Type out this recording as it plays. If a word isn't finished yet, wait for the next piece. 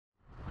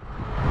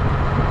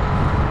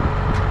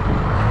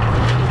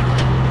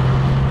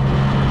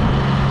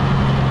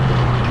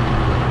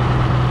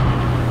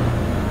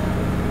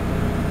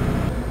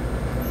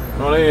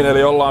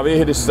Eli ollaan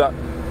Vihdissä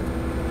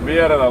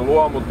Vierelän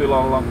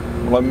luomutilalla.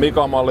 Olen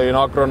Mika Malin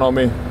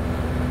agronomi,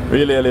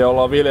 viljelijä.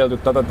 Ollaan viljelty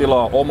tätä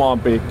tilaa omaan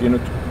piikkiin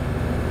nyt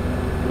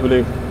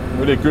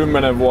yli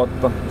 10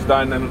 vuotta.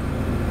 Sitä ennen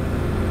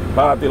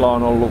päätila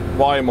on ollut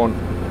vaimon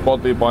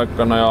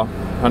kotipaikkana ja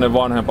hänen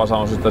vanhempansa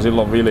on sitä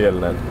silloin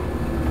viljelleet.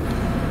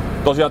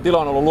 Tosiaan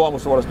tila on ollut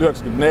luomussa vuodesta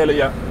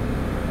 1994,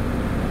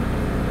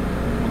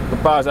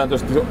 mutta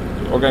pääsääntöisesti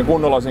oikein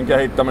kunnolla sen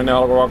kehittäminen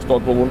alkoi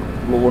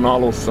 2000-luvun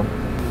alussa.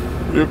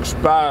 Yksi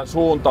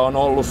pääsuunta on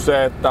ollut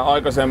se, että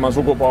aikaisemman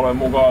sukupolven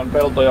mukaan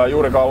peltoja ei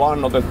juurikaan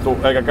lannotettu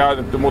eikä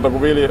käytetty muuta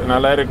kuin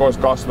näillä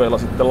erikoiskasveilla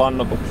sitten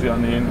lannotuksia,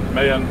 niin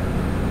meidän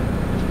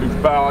yksi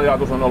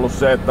pääajatus on ollut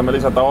se, että me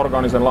lisätään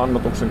orgaanisen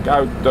lannoituksen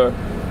käyttöä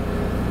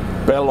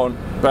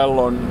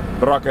pellon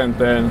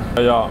rakenteen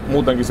ja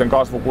muutenkin sen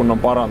kasvukunnon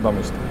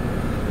parantamista.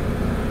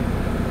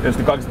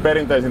 Tietysti kaikista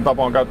perinteisin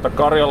tapa on käyttää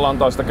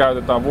karjanlantaa, sitä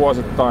käytetään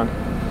vuosittain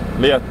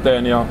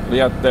lietteen ja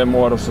lietteen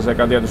muodossa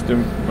sekä tietysti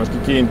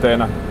myöskin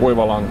kiinteänä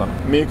kuivalantana.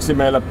 Miksi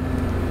meillä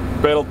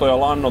peltoja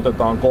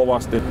lannotetaan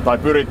kovasti tai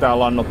pyritään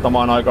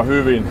lannottamaan aika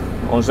hyvin,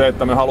 on se,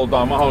 että me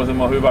halutaan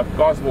mahdollisimman hyvä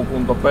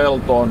kasvukunto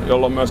peltoon,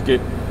 jolloin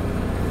myöskin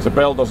se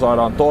pelto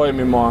saadaan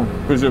toimimaan,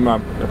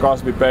 pysymään ja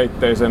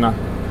kasvipeitteisenä,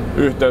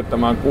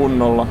 yhteyttämään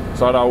kunnolla,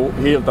 saadaan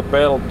hiiltä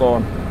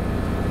peltoon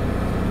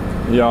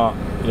ja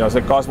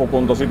se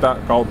kasvukunto sitä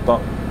kautta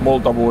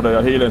multavuuden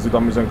ja hiilen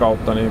sitomisen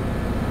kautta niin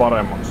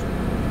paremmaksi.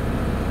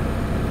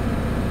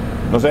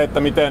 No se, että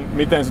miten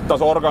sitten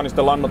taas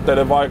orgaanisten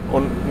lannoitteiden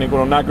niin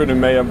kuin on näkynyt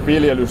meidän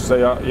viljelyssä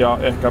ja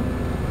ehkä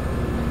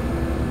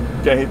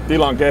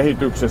tilan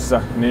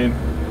kehityksessä, niin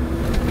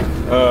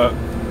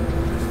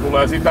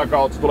tulee sitä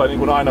kautta, tulee niin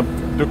kuin aina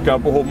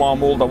tykkään puhua maan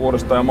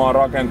multavuudesta ja maan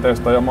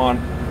rakenteesta ja maan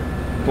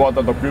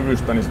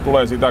tuotantokyvystä, niin se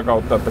tulee sitä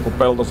kautta, että kun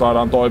pelto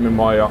saadaan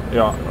toimimaan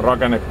ja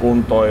rakenne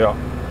kuntoon ja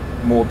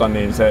muuta,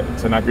 niin se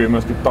näkyy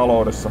myöskin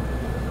taloudessa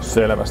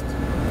selvästi.